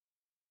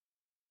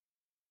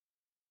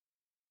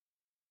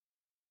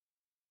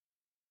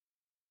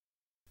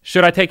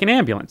Should I take an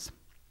ambulance?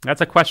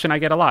 That's a question I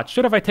get a lot.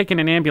 Should have I taken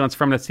an ambulance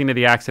from the scene of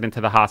the accident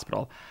to the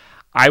hospital?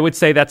 I would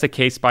say that's a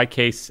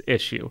case-by-case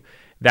issue.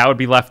 That would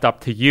be left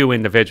up to you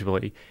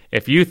individually.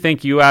 If you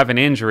think you have an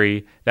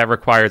injury that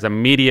requires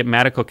immediate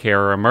medical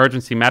care or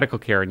emergency medical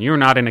care and you're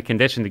not in a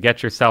condition to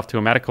get yourself to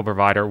a medical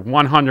provider,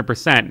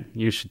 100%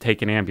 you should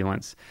take an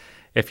ambulance.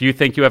 If you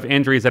think you have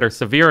injuries that are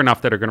severe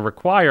enough that are going to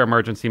require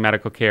emergency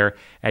medical care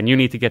and you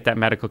need to get that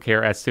medical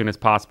care as soon as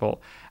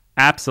possible,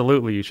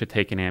 absolutely you should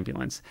take an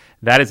ambulance.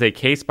 That is a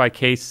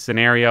case-by-case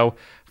scenario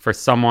for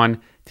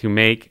someone to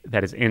make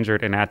that is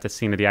injured and at the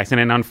scene of the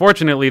accident. And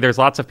unfortunately, there's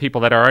lots of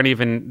people that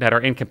are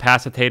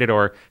incapacitated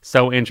or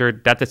so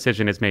injured that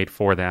decision is made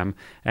for them,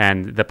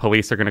 and the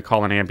police are going to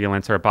call an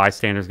ambulance or a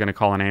bystander is going to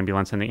call an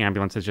ambulance, and the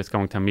ambulance is just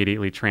going to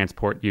immediately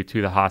transport you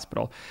to the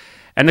hospital.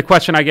 And the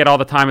question I get all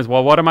the time is,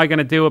 well, what am I going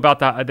to do about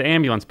the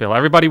ambulance bill?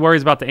 Everybody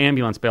worries about the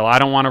ambulance bill. I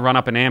don't want to run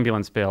up an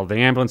ambulance bill. The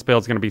ambulance bill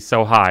is going to be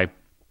so high.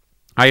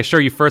 I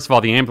assure you, first of all,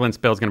 the ambulance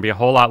bill is going to be a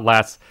whole lot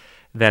less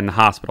than the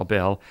hospital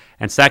bill.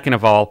 And second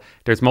of all,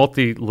 there's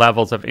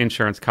multi-levels of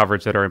insurance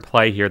coverage that are in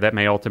play here that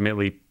may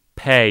ultimately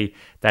pay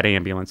that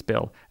ambulance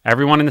bill.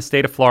 Everyone in the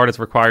state of Florida is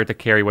required to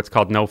carry what's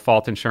called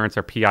no-fault insurance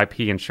or PIP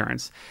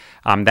insurance.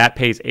 That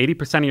pays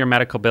 80% of your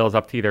medical bills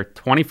up to either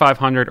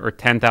 $2,500 or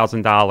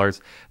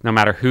 $10,000, no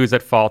matter who's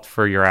at fault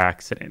for your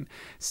accident.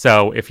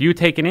 So if you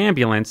take an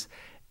ambulance,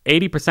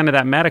 80% of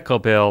that medical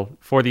bill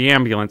for the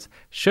ambulance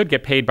should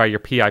get paid by your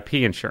PIP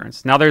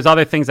insurance. Now, there's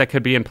other things that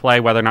could be in play,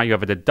 whether or not you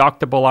have a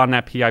deductible on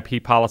that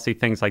PIP policy,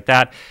 things like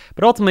that.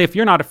 But ultimately, if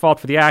you're not at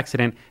fault for the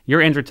accident, you're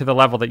injured to the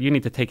level that you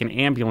need to take an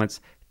ambulance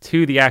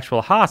to the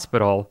actual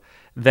hospital,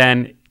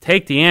 then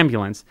take the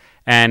ambulance.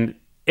 And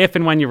if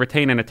and when you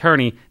retain an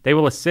attorney, they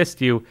will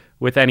assist you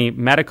with any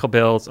medical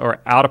bills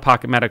or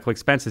out-of-pocket medical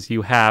expenses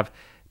you have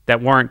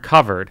that weren't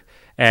covered.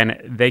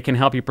 And they can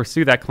help you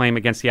pursue that claim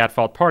against the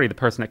at-fault party, the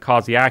person that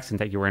caused the accident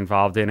that you were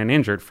involved in and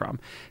injured from.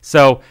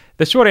 So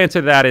the short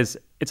answer to that is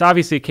it's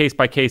obviously a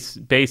case-by-case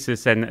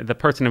basis, and the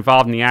person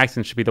involved in the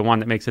accident should be the one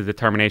that makes a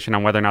determination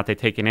on whether or not they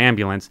take an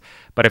ambulance.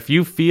 But if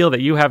you feel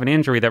that you have an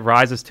injury that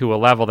rises to a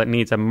level that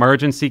needs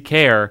emergency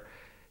care,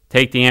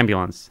 take the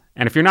ambulance.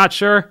 And if you're not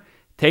sure,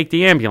 take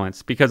the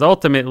ambulance, because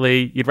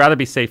ultimately you'd rather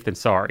be safe than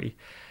sorry.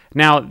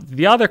 Now,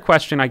 the other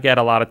question I get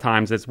a lot of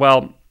times is,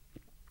 well,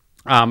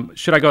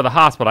 should I go to the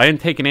hospital? I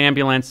didn't take an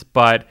ambulance,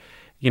 but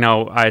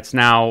it's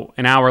now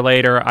an hour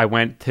later. I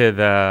went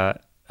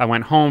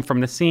home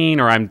from the scene,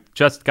 or I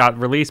just got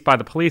released by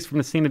the police from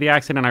the scene of the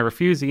accident. I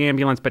refused the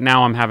ambulance, but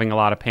now I'm having a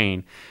lot of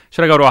pain.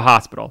 Should I go to a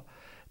hospital?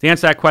 The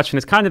answer to that question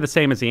is kind of the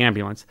same as the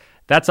ambulance.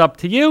 That's up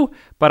to you,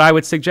 but I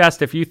would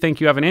suggest if you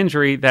think you have an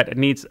injury that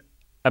needs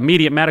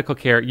immediate medical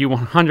care, you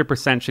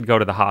 100% should go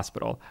to the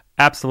hospital.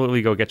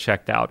 Absolutely go get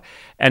checked out.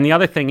 And the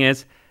other thing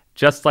is,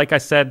 just like I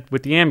said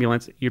with the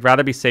ambulance, you'd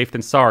rather be safe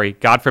than sorry.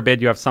 God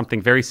forbid you have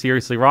something very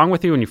seriously wrong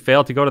with you and you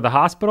fail to go to the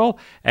hospital,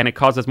 and it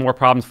causes more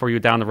problems for you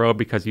down the road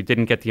because you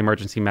didn't get the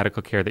emergency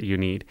medical care that you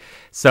need.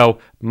 So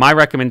my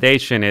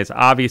recommendation is,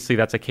 obviously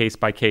that's a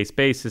case-by-case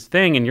basis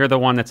thing, and you're the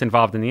one that's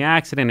involved in the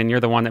accident, and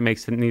you're the one that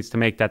needs to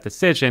make that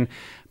decision.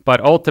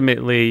 But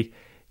ultimately,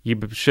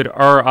 you should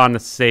err on the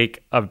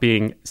sake of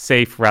being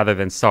safe rather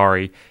than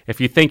sorry.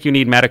 If you think you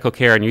need medical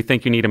care and you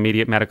think you need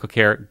immediate medical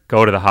care,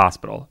 go to the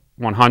hospital.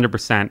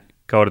 100%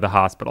 go to the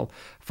hospital.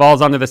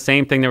 Falls under the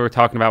same thing that we were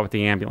talking about with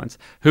the ambulance.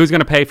 Who's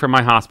going to pay for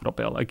my hospital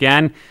bill?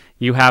 Again,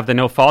 you have the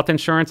no-fault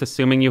insurance,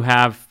 assuming you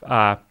have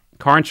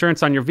car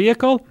insurance on your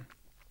vehicle.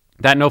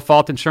 That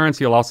no-fault insurance,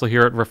 you'll also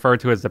hear it referred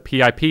to as the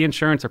PIP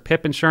insurance or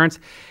PIP insurance,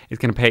 is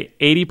going to pay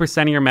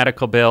 80% of your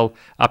medical bill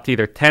up to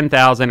either $10,000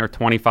 or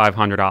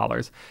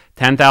 $2,500.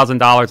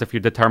 $10,000 if you're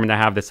determined to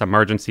have this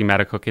emergency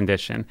medical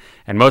condition.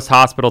 And most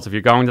hospitals, if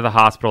you're going to the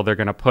hospital, they're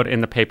going to put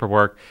in the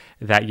paperwork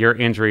that your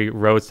injury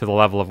rose to the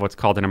level of what's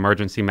called an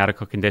emergency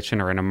medical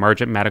condition or an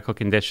emergent medical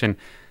condition,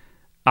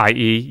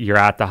 i.e. you're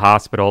at the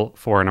hospital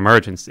for an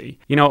emergency.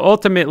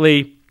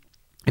 Ultimately,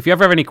 if you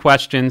ever have any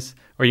questions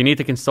or you need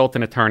to consult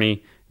an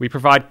attorney, we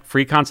provide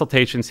free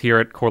consultations here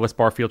at Corliss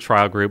Barfield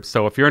Trial Group.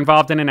 So if you're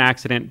involved in an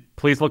accident,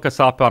 please look us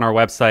up on our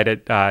website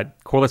at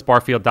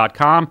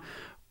corlissbarfield.com,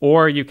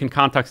 or you can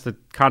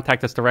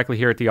contact us directly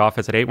here at the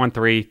office at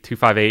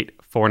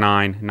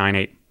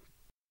 813-258-4998.